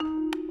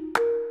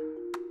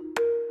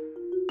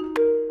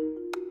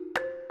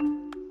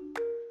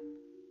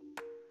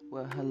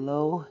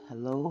Hello.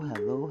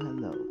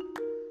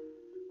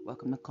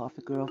 Welcome to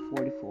Coffee Girl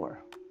 44,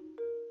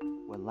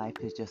 where life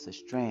is just a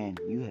strand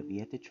you have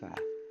yet to try.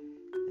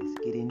 Let's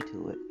get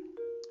into it.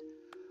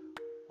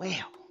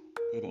 Well,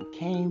 they done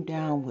came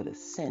down with a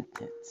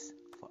sentence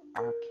for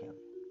R. Kelly.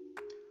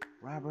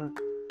 Robert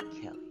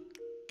Kelly.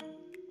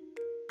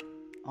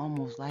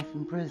 Almost life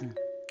in prison,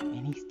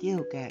 and he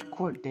still got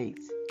court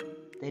dates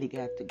that he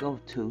got to go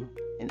to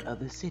in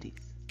other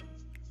cities.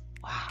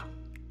 Wow.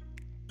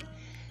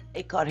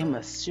 They called him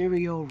a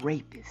serial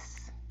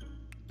rapist.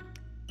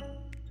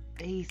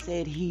 They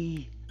said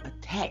he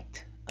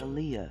attacked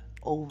Aaliyah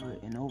over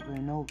and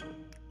over.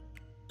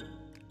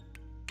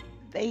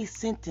 They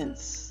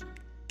sentenced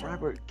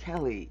Robert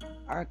Kelly,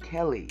 R.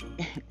 Kelly,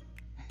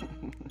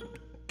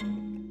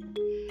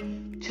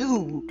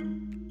 to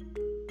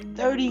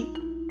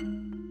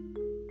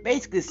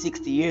basically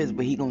 60 years,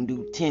 but he gonna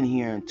do 10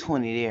 here and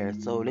 20 there.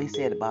 So they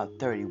said about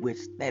 30, which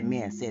that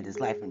man said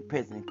his life in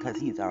prison because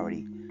he's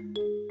already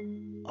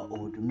an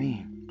older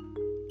man.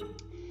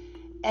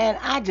 And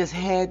I just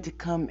had to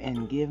come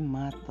and give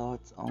my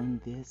thoughts on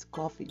this.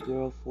 Coffee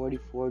Girl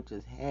 44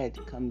 just had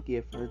to come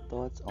give her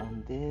thoughts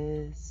on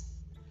this.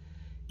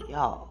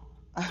 Y'all,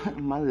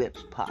 my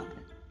lips popping.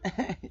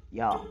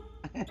 Y'all.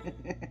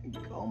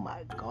 Oh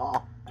my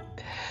God.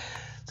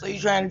 So you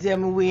trying to tell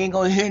me we ain't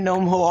gonna hear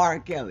no more R.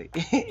 Kelly?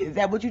 Is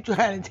that what you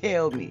trying to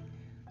tell me?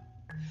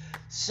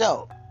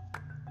 So,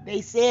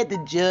 they said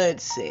the judge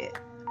said,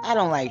 I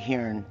don't like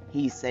hearing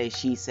he say,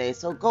 she say,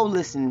 so go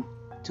listen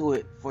to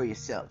it for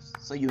yourselves.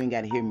 So you ain't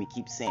gotta hear me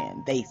keep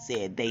saying, they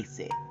said.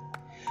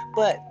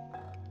 But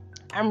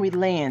I'm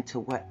relaying to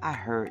what I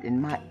heard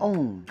in my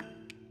own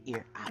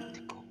ear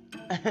optical.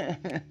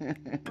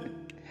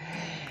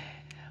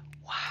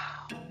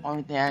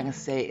 Only thing I can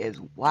say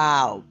is,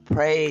 wow,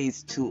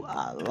 praise to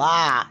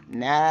Allah.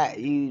 Nah,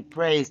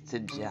 praise to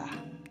Jah.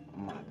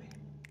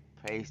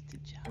 Praise to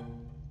Jah.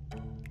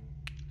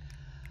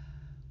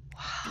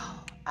 Wow,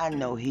 I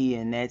know he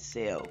in that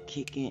cell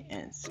kicking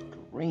and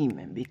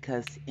screaming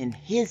because in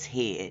his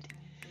head,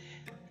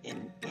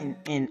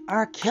 in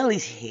R.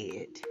 Kelly's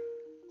head,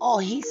 all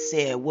he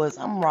said was,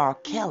 I'm R.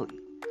 Kelly.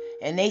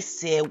 And they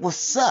said,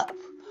 what's up?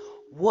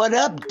 What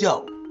up,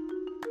 though?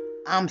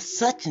 I'm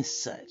such and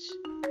such.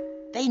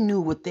 They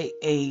knew what their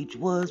age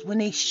was when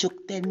they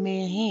shook that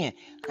man's hand.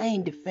 I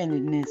ain't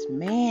defending this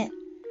man.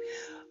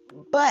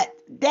 But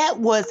that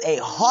was a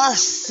harsh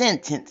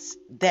sentence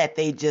that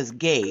they just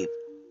gave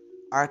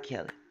R.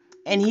 Kelly.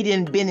 And he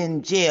didn't been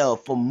in jail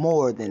for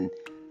more than,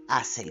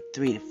 I say,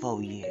 3 to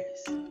 4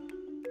 years.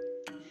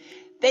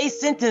 They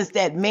sentenced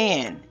that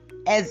man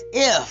as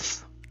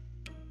if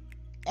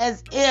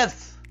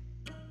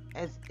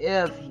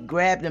he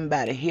grabbed him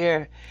by the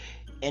hair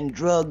and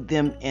drugged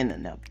them in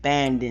an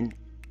abandoned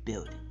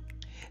building.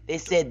 They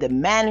said the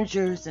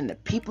managers and the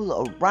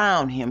people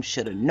around him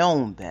should have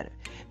known better.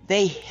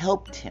 They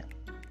helped him.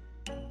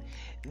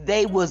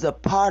 They was a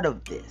part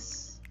of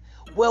this.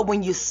 Well,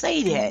 when you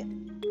say that,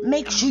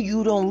 make sure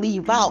you don't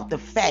leave out the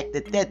fact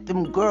that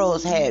them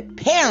girls had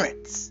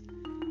parents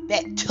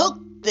that took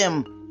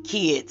them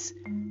kids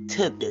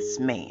to this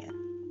man.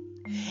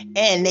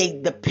 And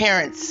the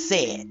parents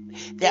said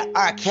that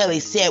R.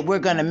 Kelly said, we're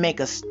going to make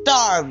a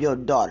star of your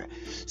daughter.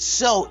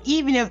 So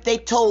even if they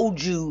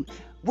told you,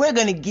 we're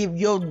going to give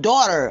your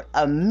daughter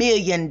 $1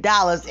 million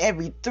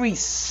every 3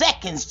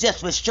 seconds just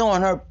for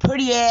showing her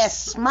pretty ass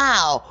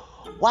smile,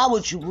 why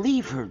would you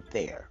leave her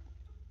there?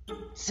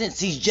 Since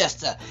he's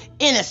just an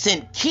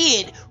innocent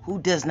kid who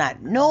does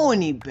not know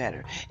any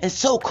better and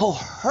so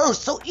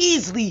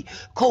easily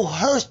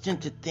coerced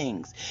into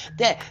things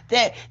that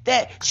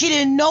she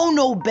didn't know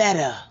no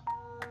better.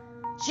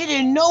 She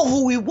didn't know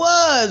who he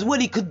was,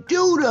 what he could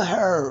do to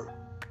her.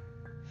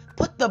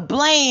 Put the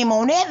blame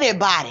on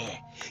everybody.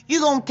 You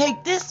gonna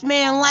take this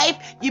man's life,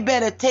 you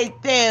better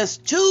take theirs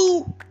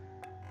too.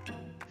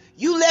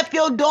 You left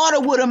your daughter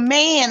with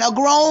a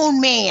grown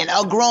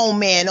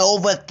man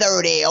over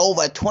 30,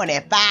 over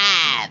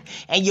 25,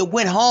 and you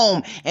went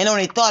home and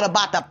only thought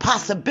about the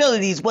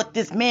possibilities, what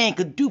this man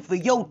could do for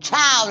your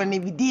child, and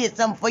if he did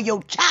something for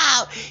your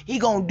child, he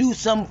gonna do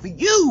something for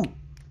you.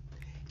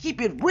 Keep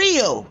it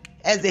real,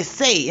 as they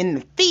say in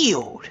the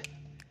field.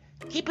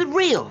 Keep it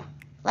real,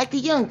 like the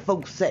young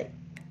folks say.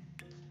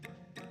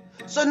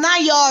 So now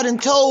y'all done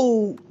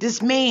told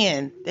this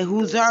man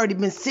who's already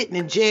been sitting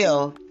in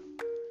jail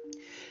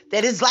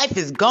that his life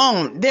is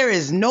gone. There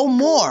is no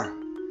more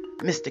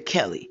Mr.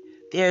 Kelly.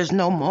 There's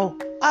no more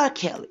R.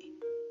 Kelly.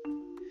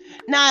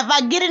 Now, if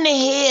I get in the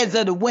heads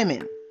of the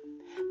women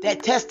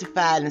that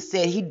testified and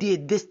said, he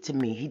did this to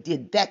me, he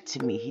did that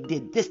to me, he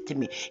did this to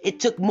me, it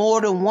took more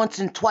than once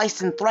and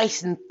twice and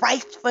thrice and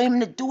thrice for him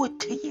to do it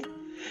to you,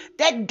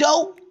 that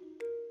dope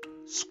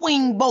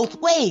swing both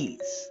ways.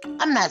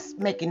 I'm not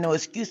making no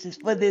excuses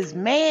for this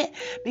man,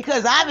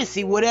 because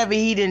obviously whatever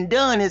he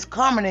done, his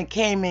karma done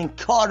came and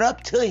caught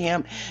up to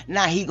him.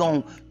 Now he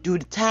gonna do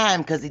the time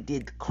because he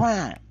did the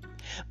crime.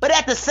 But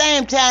at the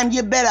same time,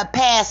 you better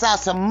pass out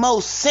some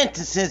more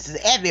sentences to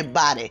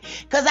everybody,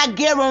 because I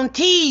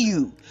guarantee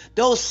you,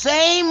 those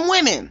same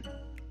women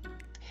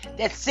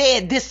that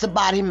said this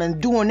about him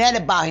and doing that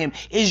about him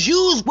is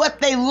use what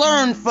they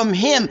learned from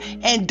him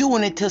and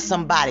doing it to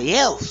somebody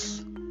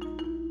else.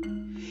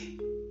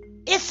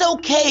 It's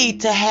okay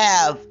to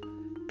have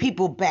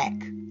people back,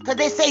 because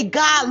they say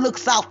God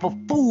looks out for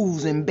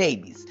fools and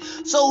babies.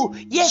 So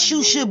yes,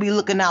 you should be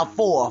looking out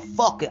for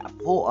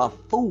a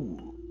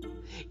fool.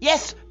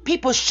 Yes,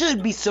 people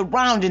should be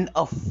surrounding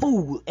a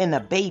fool and a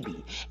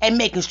baby and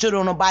making sure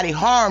don't nobody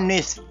harm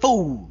this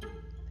fool.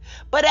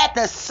 But at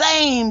the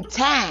same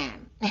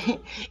time,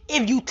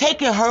 if you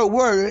taking her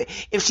word,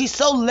 if she's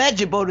so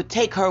legible to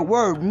take her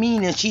word,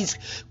 meaning she's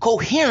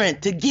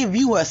coherent to give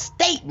you a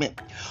statement,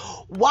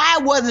 why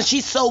wasn't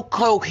she so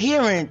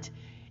coherent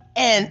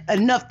and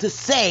enough to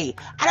say,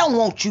 I don't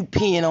want you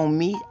peeing on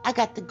me, I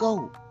got to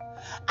go.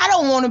 I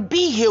don't want to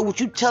be here with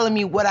you telling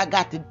me what I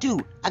got to do,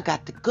 I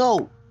got to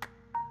go.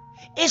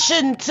 It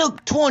shouldn't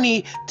took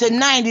 20 to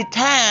 90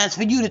 times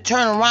for you to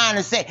turn around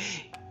and say,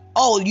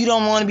 oh, you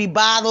don't want to be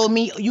bothered with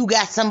me? You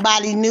got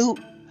somebody new?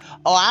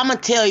 Oh, I'm going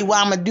to tell you what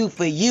I'm going to do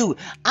for you.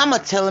 I'm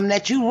going to tell him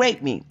that you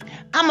raped me.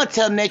 I'm going to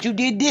tell him that you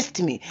did this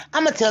to me.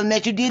 I'm going to tell him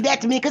that you did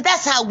that to me, because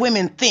that's how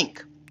women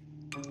think.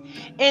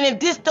 And if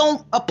this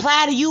don't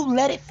apply to you,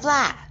 let it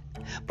fly.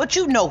 But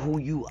you know who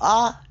you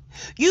are.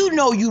 You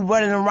know you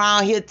running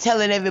around here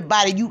telling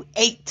everybody you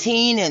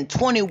 18 and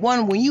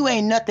 21 when you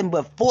ain't nothing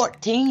but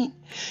 14.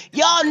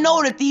 Y'all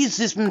know that these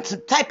is some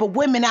type of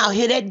women out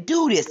here that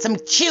do this, some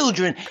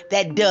children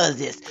that does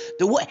this.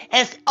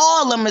 And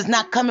all of them is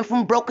not coming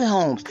from broken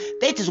homes.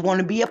 They just want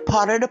to be a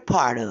part of the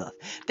part of.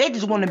 They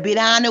just want to be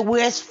down there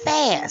where it's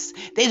fast.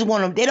 They don't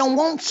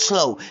want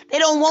slow. They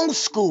don't want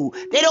school.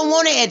 They don't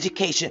want an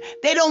education.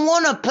 They don't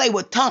want to play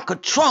with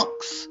Tonka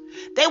trunks.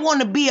 They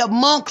want to be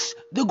amongst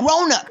the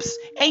grown-ups.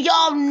 And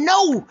y'all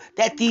know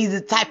that these are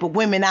the type of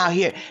women out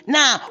here.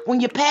 Now, when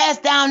you pass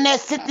down that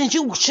sentence,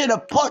 you should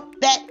have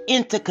put that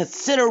into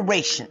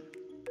consideration.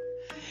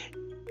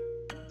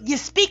 You're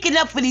speaking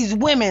up for these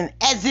women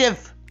as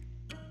if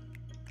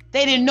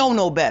they didn't know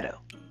no better.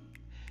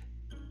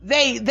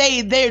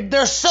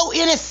 They're so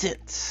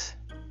innocent.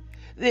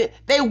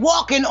 They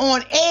walking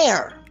on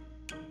air.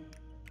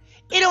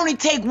 It only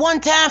take one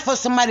time for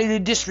somebody to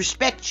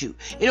disrespect you.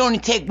 It only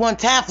take one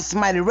time for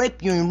somebody to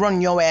rape you and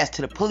run your ass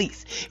to the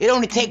police. It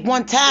only take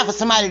one time for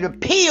somebody to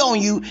pee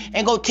on you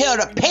and go tell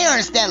the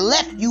parents that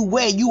left you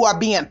where you are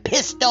being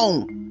pissed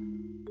on.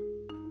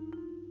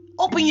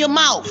 Open your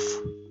mouth.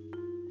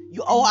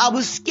 I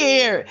was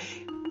scared.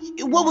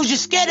 What was you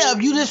scared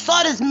of? You just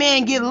saw this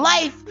man get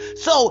life.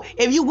 So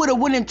if you would have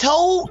went and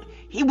told,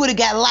 he would have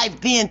got life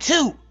then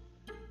too.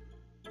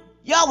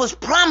 Y'all was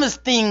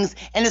promised things,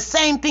 and the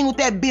same thing with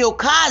that Bill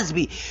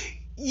Cosby.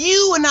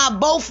 You and I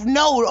both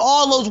know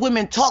all those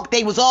women talk,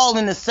 they was all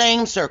in the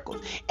same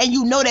circles. And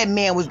you know that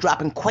man was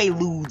dropping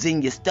Quaaludes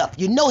in your stuff.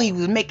 You know he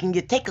was making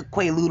you take a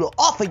Quaalude or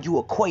offer you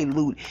a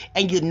Quaalude.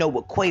 And you know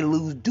what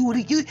Quaaludes do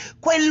to you.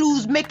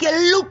 Quaaludes make you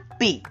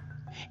loopy.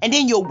 And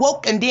then you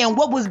woke, and then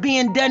what was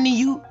being done to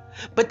you?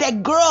 But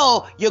that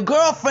girl, your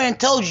girlfriend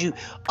told you,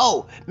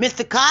 oh,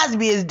 Mr.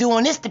 Cosby is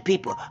doing this to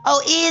people.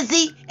 Oh, is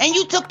he? And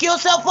you took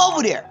yourself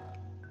over there.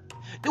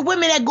 The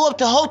women that go up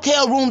to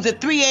hotel rooms at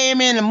 3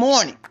 a.m. in the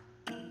morning.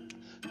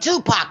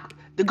 Tupac,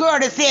 the girl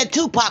that said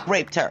Tupac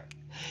raped her.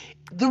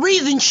 The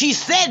reason she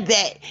said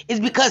that is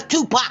because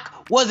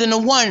Tupac wasn't the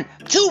one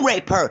to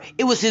rape her.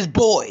 It was his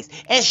boys.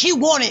 And she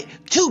wanted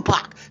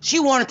Tupac. She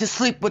wanted to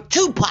sleep with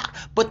Tupac.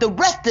 But the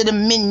rest of the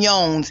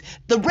minions,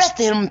 the rest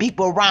of them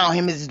people around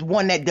him is the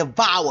one that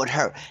devoured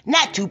her.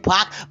 Not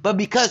Tupac, but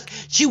because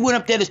she went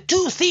up there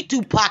to see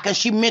Tupac and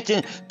she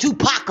mentioned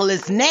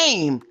Tupac's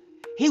name,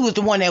 he was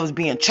the one that was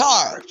being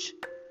charged.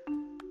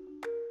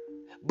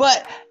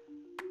 But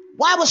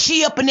why was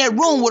she up in that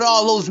room with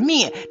all those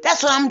men?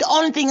 That's what the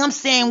only thing I'm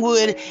saying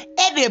with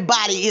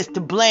everybody is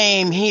to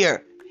blame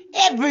here.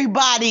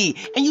 Everybody.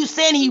 And you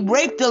saying he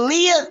raped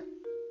Aaliyah?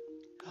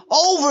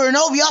 Over and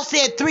over. Y'all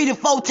said 3 to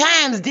 4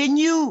 times, didn't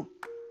you?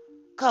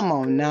 Come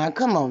on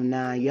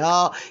now,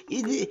 y'all.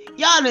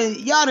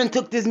 Y'all done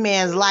took this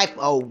man's life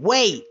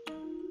away.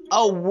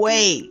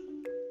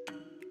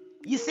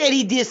 You said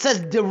he did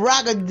such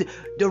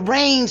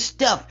deranged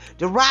stuff,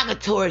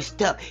 derogatory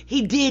stuff.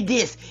 He did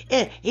this,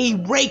 and he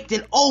raped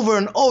it over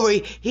and over.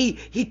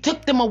 He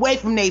took them away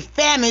from their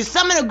family.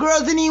 Some of the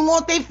girls didn't even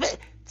want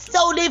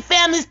so their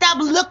family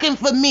stopped looking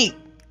for me.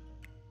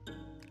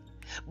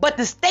 But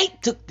the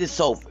state took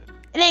this over.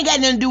 It ain't got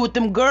nothing to do with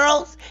them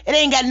girls. It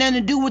ain't got nothing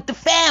to do with the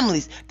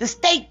families. The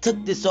state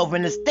took this over,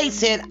 and the state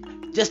said,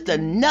 just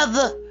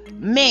another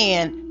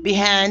man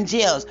behind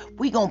jails.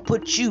 We gonna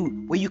put you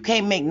where you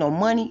can't make no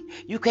money.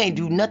 You can't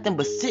do nothing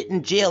but sit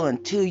in jail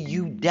until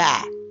you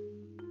die.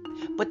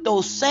 But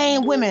those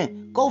same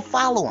women, go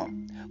follow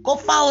them. Go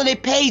follow their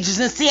pages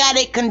and see how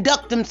they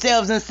conduct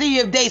themselves and see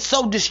if they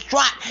so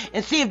distraught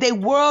and see if their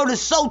world is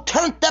so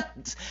turned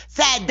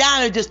upside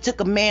down it just took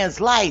a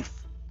man's life.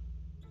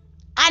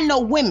 I know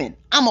women.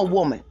 I'm a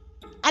woman.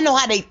 I know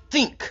how they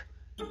think.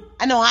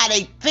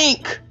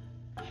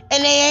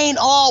 And they ain't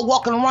all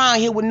walking around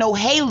here with no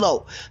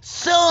halo.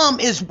 Some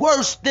is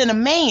worse than a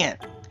man.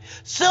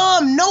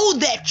 Some know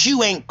that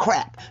you ain't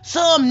crap.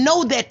 Some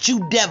know that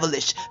you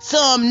devilish.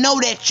 Some know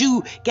that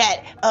you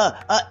got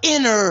a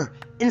inner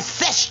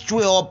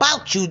ancestral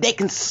about you. They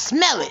can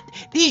smell it.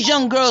 These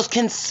young girls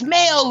can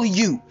smell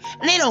you.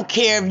 And they don't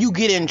care if you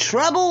get in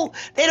trouble.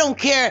 They don't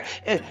care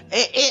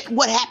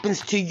what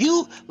happens to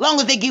you, long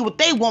as they get what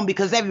they want,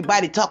 because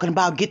everybody talking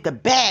about get the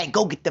bag.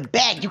 Go get the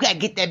bag. You got to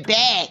get that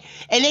bag.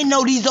 And they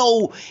know these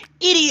old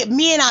idiot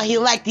men out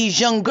here like these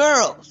young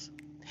girls.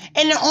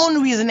 And the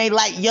only reason they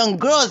like young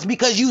girls is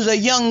because you's a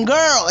young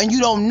girl and you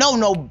don't know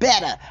no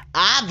better.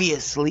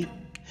 Obviously.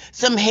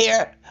 Some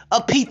hair,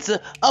 a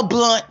pizza, a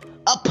blunt,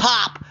 a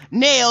pop,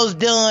 nails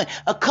done,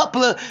 a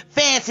couple of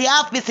fancy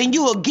outfits, and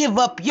you will give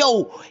up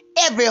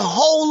every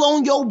hole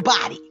on your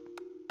body.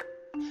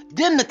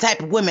 Them the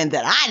type of women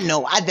that I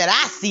know, that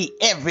I see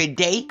every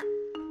day.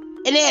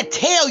 And they'll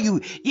tell you,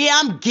 yeah,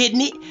 I'm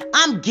getting it.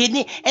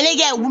 And they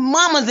got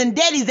mamas and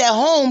daddies at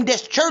home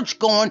that's church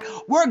going,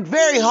 work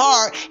very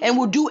hard, and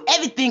will do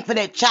everything for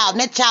that child.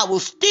 And that child will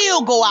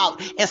still go out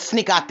and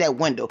sneak out that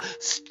window.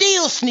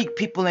 Still sneak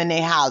people in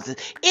their houses.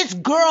 It's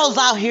girls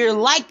out here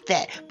like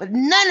that. But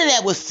none of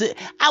that was,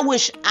 I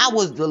wish I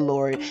was the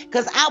Lord.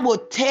 Because I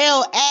would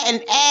tell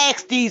and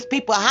ask these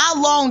people, how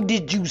long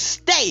did you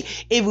stay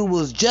if it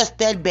was just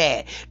that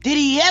bad? Did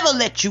he ever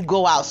let you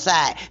go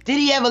outside? Did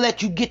he ever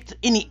let you get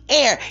any air?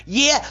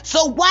 Yeah,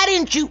 so why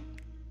didn't you?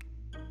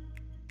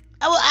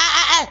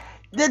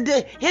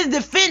 His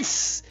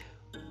defense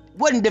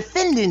wasn't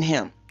defending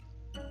him.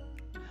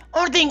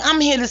 Only thing I'm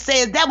here to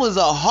say is that was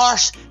a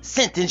harsh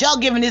sentence. Y'all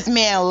giving this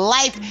man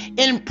life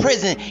in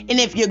prison. And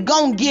if you're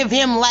gonna give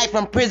him life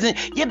in prison,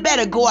 you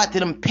better go after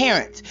them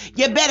parents.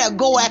 You better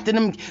go after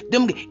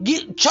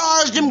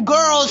charge them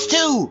girls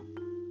too.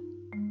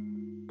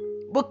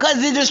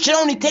 Because it should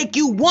only take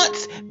you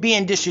once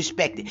being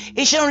disrespected.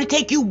 It should only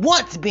take you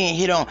once being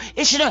hit on.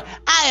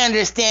 I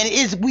understand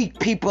it's weak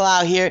people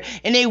out here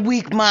and they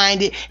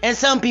weak-minded, and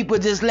some people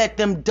just let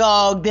them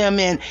dog them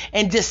and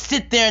just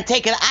sit there and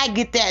take it. I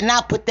get that, and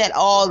I put that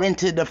all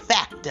into the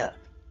factor.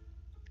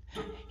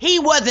 He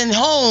wasn't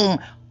home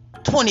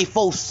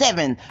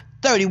 24/7,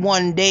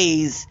 31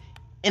 days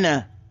in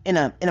a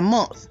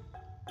month.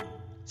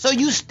 So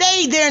you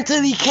stayed there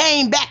until he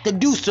came back to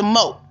do some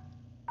more.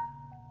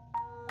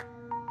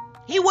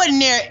 He wasn't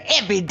there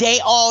every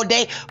day, all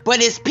day, but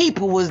his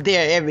people was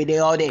there every day,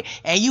 all day.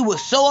 And you were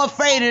so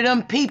afraid of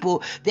them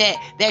people that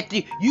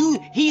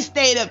he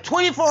stayed up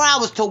 24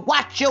 hours to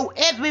watch your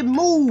every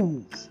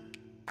move,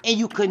 and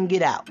you couldn't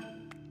get out.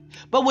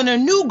 But when a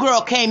new girl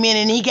came in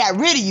and he got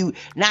rid of you,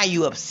 now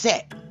you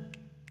upset.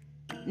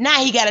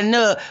 Now he got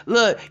another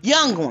little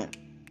young one.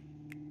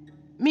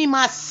 Me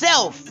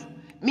myself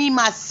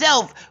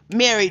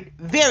married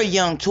very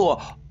young to an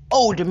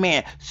older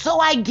man. So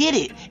I get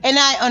it. And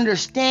I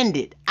understand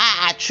it.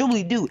 I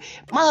truly do.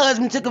 My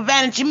husband took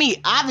advantage of me.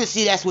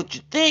 Obviously, that's what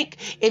you think.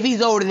 If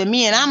he's older than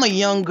me and I'm a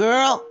young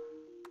girl.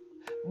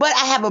 But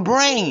I have a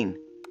brain.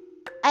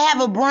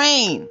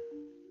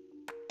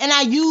 And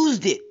I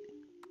used it.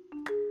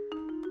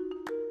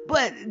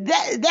 But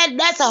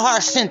that's a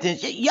harsh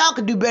sentence. Y'all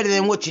can do better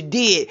than what you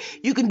did.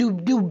 You can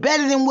do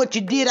better than what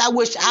you did. I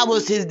wish I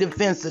was his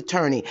defense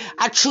attorney.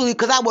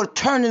 Because I would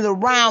turn it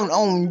around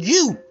on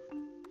you.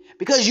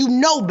 Because you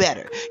know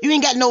better. You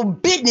ain't got no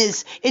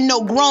business in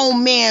no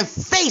grown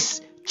man's face,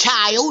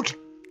 child.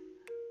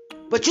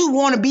 But you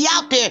want to be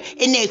out there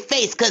in their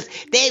face because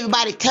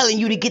everybody telling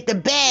you to get the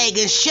bag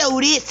and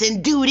show this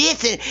and do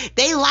this. And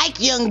they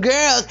like young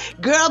girls.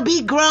 Girl,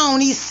 be grown.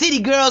 These city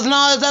girls and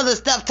all this other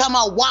stuff talking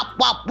about wop,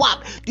 wop,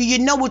 wop. Do you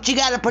know what you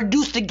got to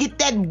produce to get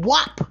that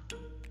wop?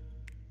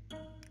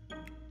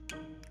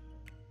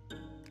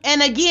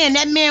 And again,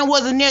 that man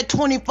wasn't there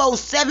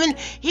 24/7.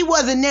 He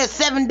wasn't there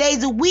 7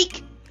 days a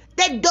week.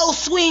 That door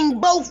swing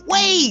both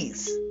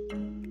ways.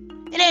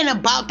 It ain't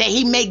about that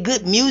he make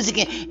good music,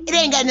 and it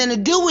ain't got nothing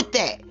to do with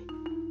that.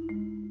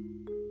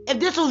 If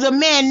this was a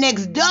man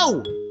next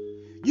door,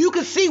 you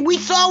could see, we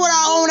saw with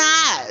our own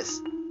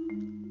eyes.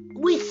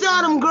 We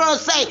saw them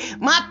girls say,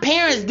 my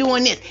parents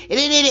doing this.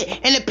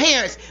 And the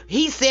parents,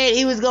 he said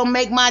he was going to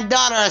make my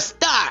daughter a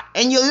star.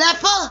 And you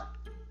left her?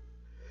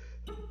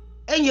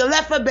 And you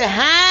left her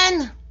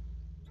behind?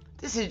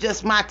 This is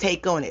just my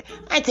take on it.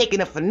 I ain't taking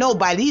it for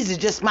nobody. These are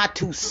just my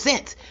 2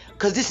 cents.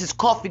 Because this is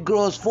Coffee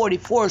Girls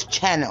 44's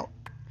channel.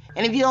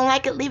 And if you don't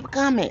like it, leave a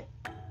comment.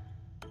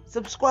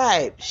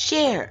 Subscribe,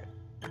 share,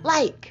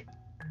 like,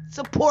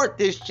 support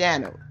this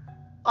channel.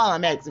 All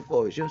I'm asking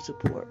for is your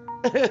support.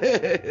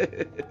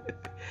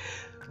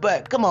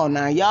 But come on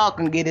now, y'all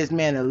can give this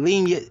man a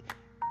lenient,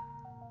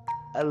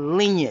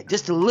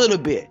 just a little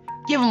bit.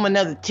 Give him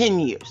another 10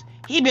 years.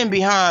 He been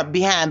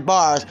behind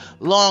bars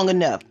long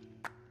enough.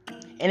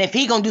 And if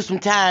he gonna do some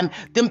time,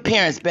 them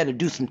parents better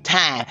do some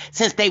time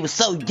since they were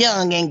so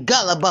young and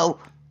gullible.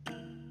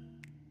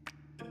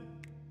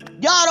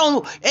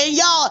 Y'all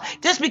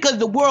just because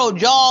the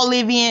world y'all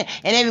live in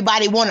and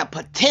everybody want to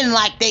pretend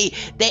like they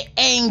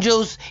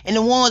angels, and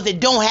the ones that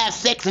don't have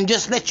sex and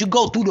just let you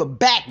go through the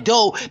back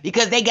door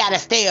because they got to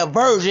stay a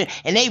virgin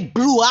and they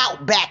blew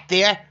out back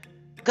there.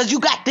 Because you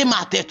got them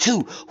out there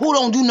too, who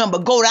don't do nothing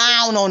but go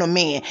down on a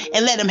man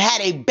and let him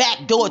have a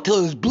back door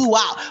till it's blew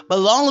out. But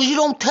as long as you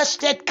don't touch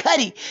that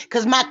cutty,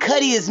 because my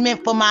cutty is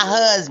meant for my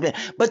husband.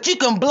 But you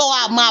can blow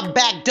out my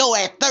back door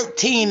at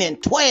 13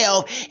 and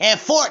 12 and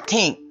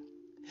 14.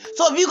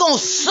 So if you're going to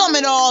sum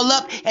it all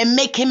up and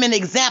make him an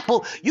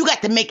example, you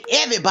got to make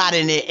everybody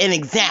an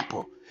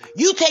example.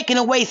 You taking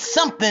away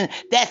something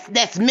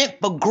that's meant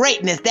for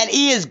greatness, that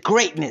is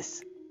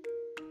greatness.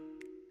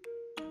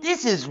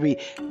 This is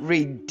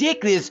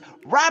ridiculous.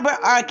 Robert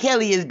R.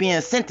 Kelly is being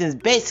sentenced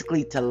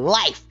basically to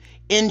life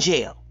in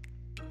jail.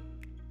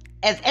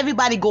 As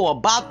everybody go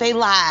about their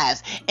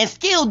lives and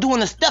still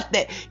doing the stuff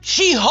that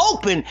she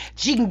hoping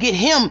she can get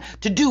him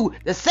to do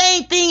the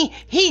same thing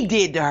he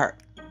did to her.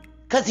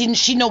 Because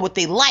she know what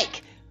they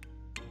like.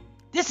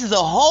 This is a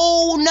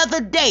whole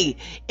nother day,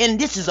 and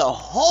this is a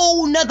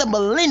whole nother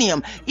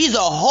millennium. These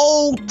are a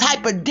whole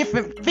type of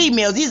different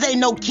females. These ain't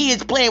no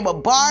kids playing with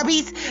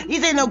Barbies.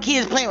 These ain't no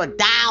kids playing with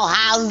doll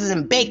houses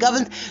and bake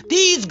ovens.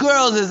 These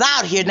girls is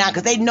out here now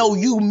because they know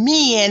you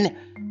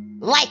men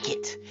like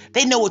it.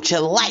 They know what you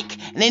like,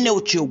 and they know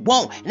what you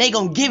want, and they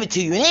gonna give it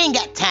to you. And they ain't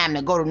got time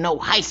to go to no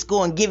high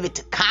school and give it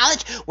to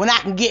college when I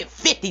can get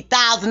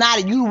 $50,000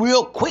 out of you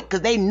real quick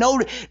because they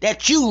know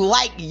that you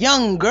like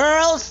young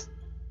girls.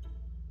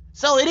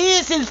 So it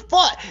is his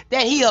fault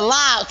that he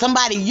allowed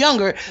somebody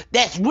younger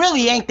that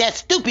really ain't that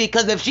stupid,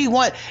 because if she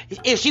was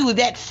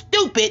that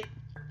stupid,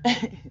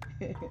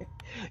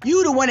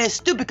 you the one that's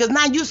stupid, because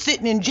now you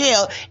sitting in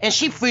jail and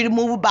she free to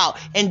move about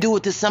and do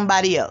it to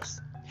somebody else.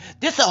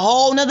 This a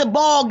whole nother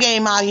ball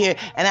game out here,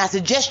 and I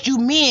suggest you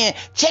men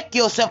check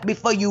yourself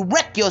before you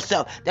wreck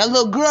yourself. That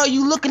little girl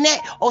you looking at,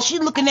 oh, she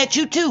looking at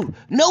you too.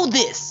 Know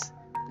this,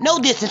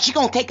 and she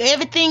gonna take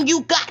everything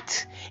you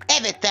got,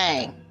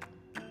 everything.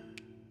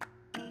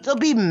 So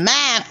be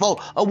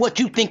mindful of what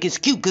you think is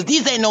cute, because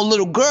these ain't no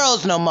little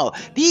girls no more.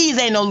 These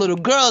ain't no little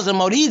girls no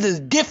more. These is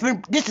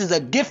different. This is a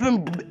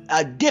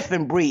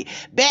different breed.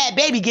 Bad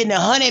Baby getting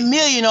 $100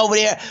 million over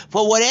there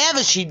for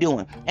whatever she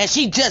doing. And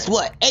she just,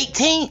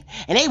 18?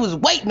 And they was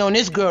waiting on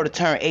this girl to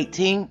turn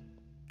 18.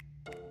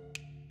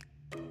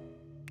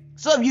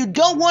 So if you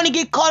don't want to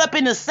get caught up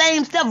in the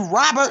same stuff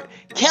Robert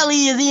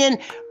Kelly is in,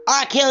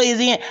 R. Kelly is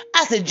in,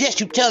 I suggest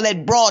you tell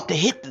that broad to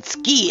hit the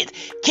skids,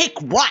 kick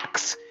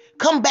rocks.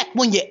 Come back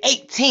when you're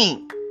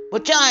 18.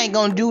 But y'all ain't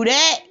gonna do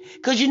that.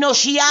 Because you know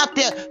she out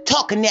there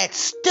talking that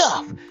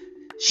stuff.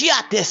 She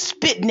out there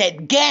spitting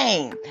that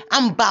game.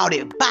 I'm about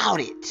it.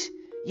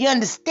 You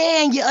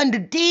understand? You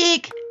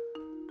underdig?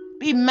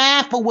 Be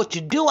mindful what you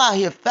do out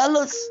here,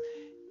 fellas.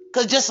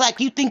 Because just like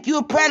you think you're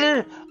a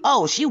predator,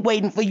 oh, she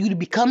waiting for you to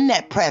become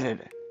that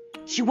predator.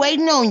 She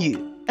waiting on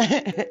you.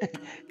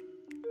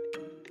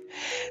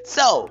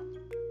 So,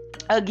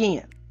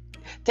 again,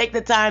 take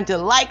the time to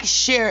like,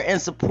 share, and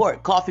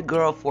support Coffee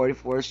Girl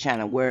 44's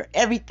channel, where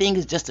everything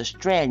is just a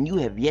strand you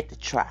have yet to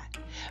try.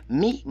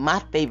 Me, my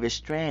favorite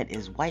strand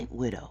is White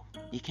Widow.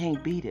 You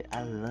can't beat it.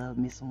 I love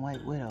me some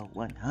White Widow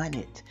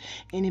 100.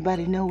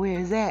 Anybody know where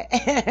it's at?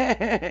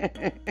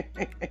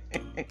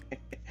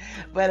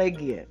 But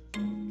again,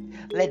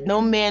 let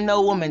no man,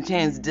 no woman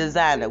change the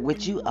designer,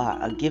 which you are,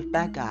 a gift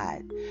by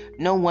God.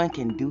 No one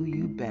can do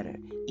you better,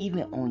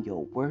 even on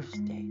your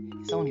worst day.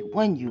 It's only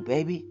one you,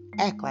 baby.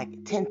 Act like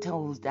it 10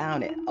 toes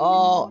down at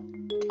all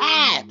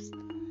times.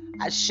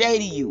 I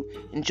shady you.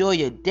 Enjoy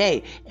your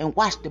day and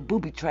watch the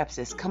booby traps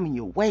that's coming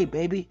your way,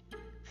 baby.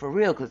 For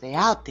real, because they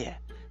out there.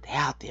 They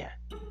out there.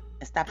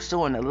 And stop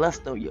showing the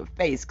lust on your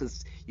face,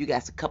 because you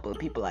got a couple of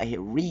people out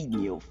here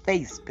reading your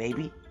face,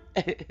 baby.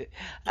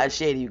 I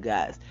shady you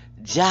guys.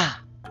 Ja.